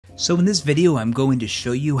So in this video, I'm going to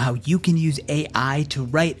show you how you can use AI to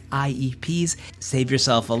write IEPs, save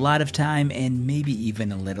yourself a lot of time and maybe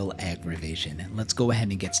even a little aggravation. Let's go ahead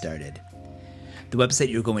and get started. The website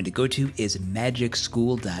you're going to go to is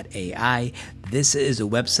MagicSchool.ai. This is a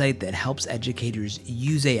website that helps educators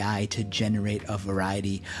use AI to generate a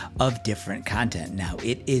variety of different content. Now,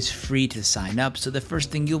 it is free to sign up, so the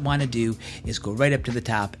first thing you'll want to do is go right up to the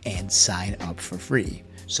top and sign up for free.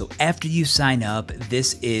 So after you sign up,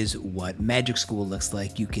 this is what Magic School looks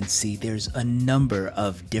like. You can see there's a number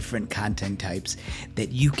of different content types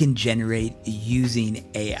that you can generate using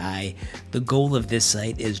AI. The goal of this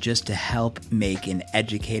site is just to help make an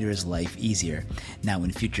educator's life easier. Now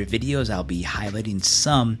in future videos, I'll be highlighting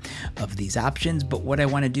some of these options, but what I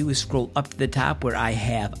want to do is scroll up to the top where I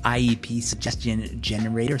have IEP Suggestion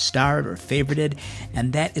Generator starred or favorited,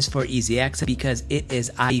 and that is for easy access because it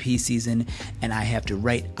is IEP season and I have to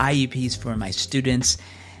write IEPs for my students.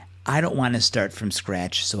 I don't want to start from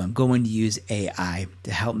scratch, so I'm going to use AI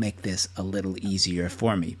to help make this a little easier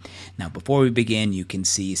for me. Now, before we begin, you can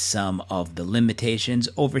see some of the limitations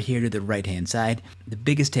over here to the right-hand side. The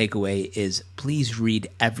biggest takeaway is please read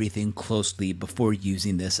everything closely before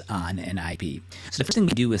using this on an IEP. So the first thing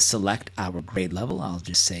we do is select our grade level. I'll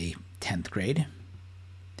just say 10th grade.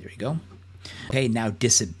 There we go. Okay, now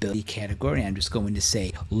disability category. I'm just going to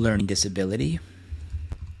say learning disability.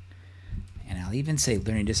 And I'll even say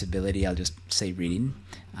learning disability, I'll just say reading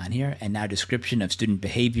on here. And now description of student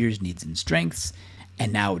behaviors, needs, and strengths.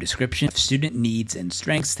 And now a description of student needs and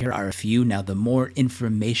strengths. There are a few. Now, the more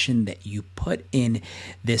information that you put in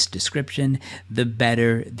this description, the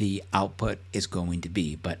better the output is going to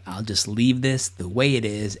be. But I'll just leave this the way it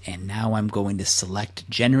is. And now I'm going to select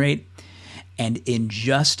generate. And in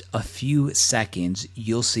just a few seconds,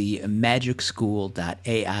 you'll see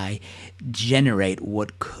MagicSchool.ai generate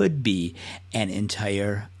what could be an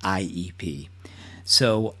entire IEP.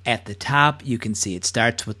 So at the top, you can see it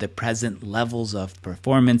starts with the present levels of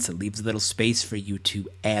performance. It leaves a little space for you to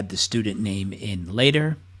add the student name in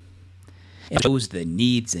later. It shows the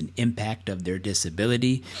needs and impact of their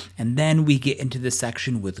disability. And then we get into the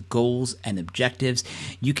section with goals and objectives.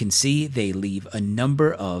 You can see they leave a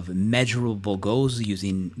number of measurable goals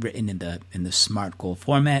written in the SMART goal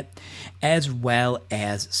format, as well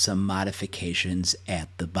as some modifications at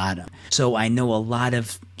the bottom. So I know a lot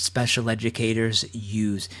of special educators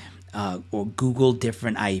use or Google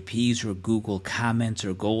different IEPs or Google comments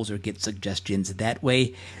or goals or get suggestions that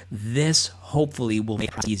way. This hopefully will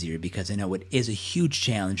make it easier because I know it is a huge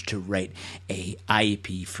challenge to write a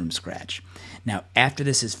IEP from scratch. Now, after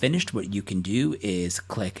this is finished, what you can do is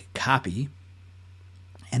click copy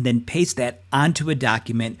and then paste that onto a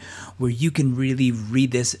document where you can really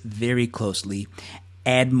read this very closely,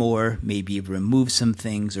 add more, maybe remove some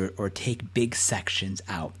things or take big sections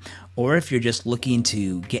out. Or if you're just looking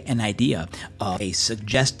to get an idea of a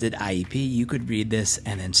suggested IEP, you could read this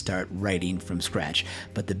and then start writing from scratch.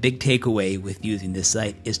 But the big takeaway with using this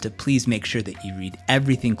site is to please make sure that you read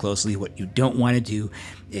everything closely. What you don't want to do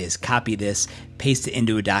is copy this, paste it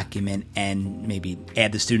into a document, and maybe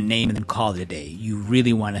add the student name and then call it a day. You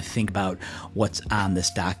really want to think about what's on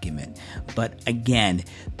this document. But again,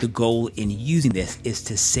 the goal in using this is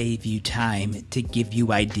to save you time, to give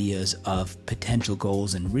you ideas of potential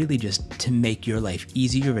goals, and really just to make your life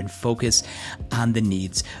easier and focus on the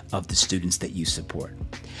needs of the students that you support.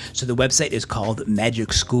 So the website is called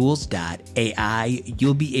MagicSchools.ai.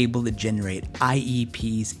 You'll be able to generate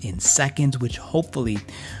IEPs in seconds, which hopefully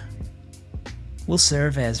will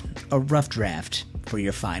serve as a rough draft for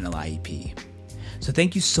your final IEP. So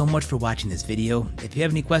thank you so much for watching this video. If you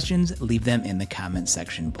have any questions, leave them in the comment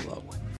section below.